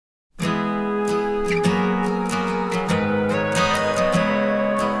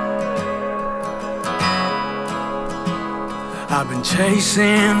I've been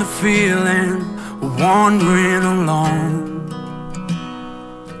chasing the feeling of wandering alone,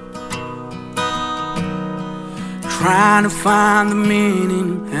 trying to find the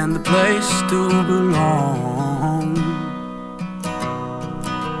meaning and the place to belong.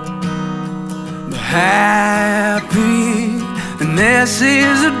 But happiness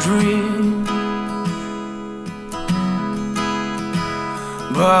is a dream,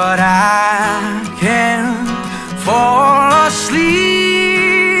 but I can't fall asleep.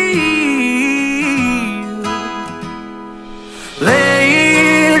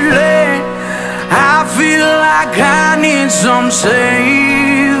 Lately, I feel like I need some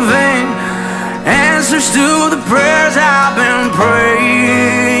saving, answers to the prayers I've been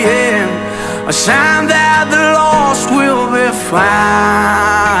praying, a sign that the lost will be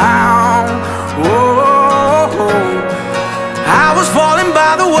found. Oh, I was falling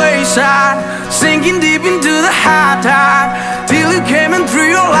by the wayside, sinking deep into the high tide, till you came in through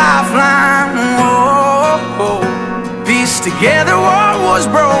your lifeline. Oh, pieced together what was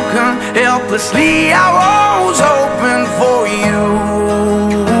broken, helplessly I was hoping for you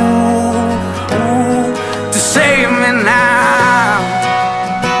to save me now.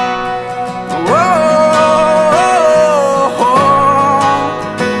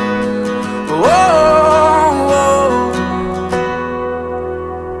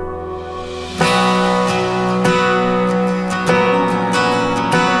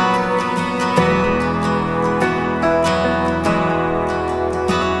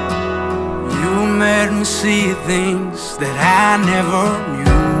 Made me see things that I never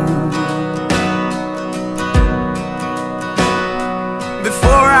knew.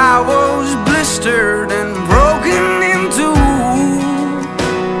 Before I was blistered and broken in two.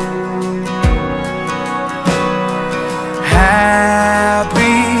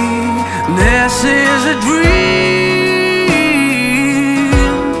 Happiness is a dream,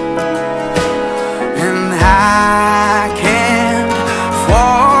 and I can't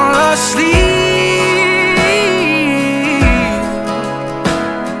fall asleep.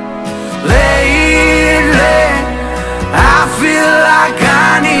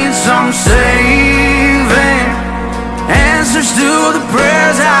 Some saving, answers to the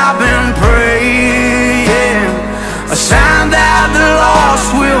prayers I've been praying, a sign that the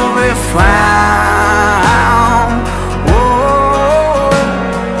lost will be found. Oh,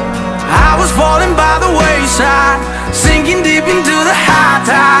 I was falling by the wayside, sinking deep into the high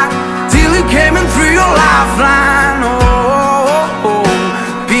tide, till you came in through your lifeline. Oh,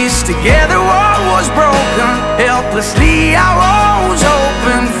 pieced together what was broken, helplessly I was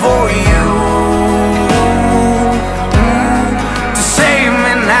hoping for you to save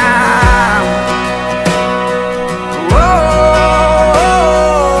me now. Oh,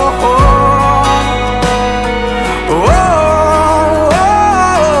 oh, oh,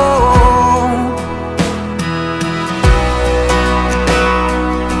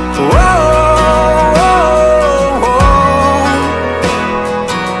 oh,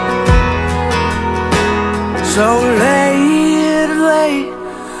 so lately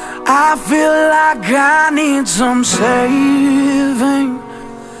I feel like I need some saving,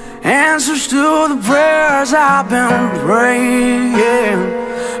 answers to the prayers I've been praying,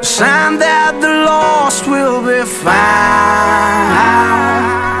 a sign that the lost will be found.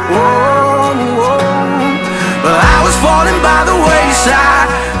 Oh, but I was falling by the wayside,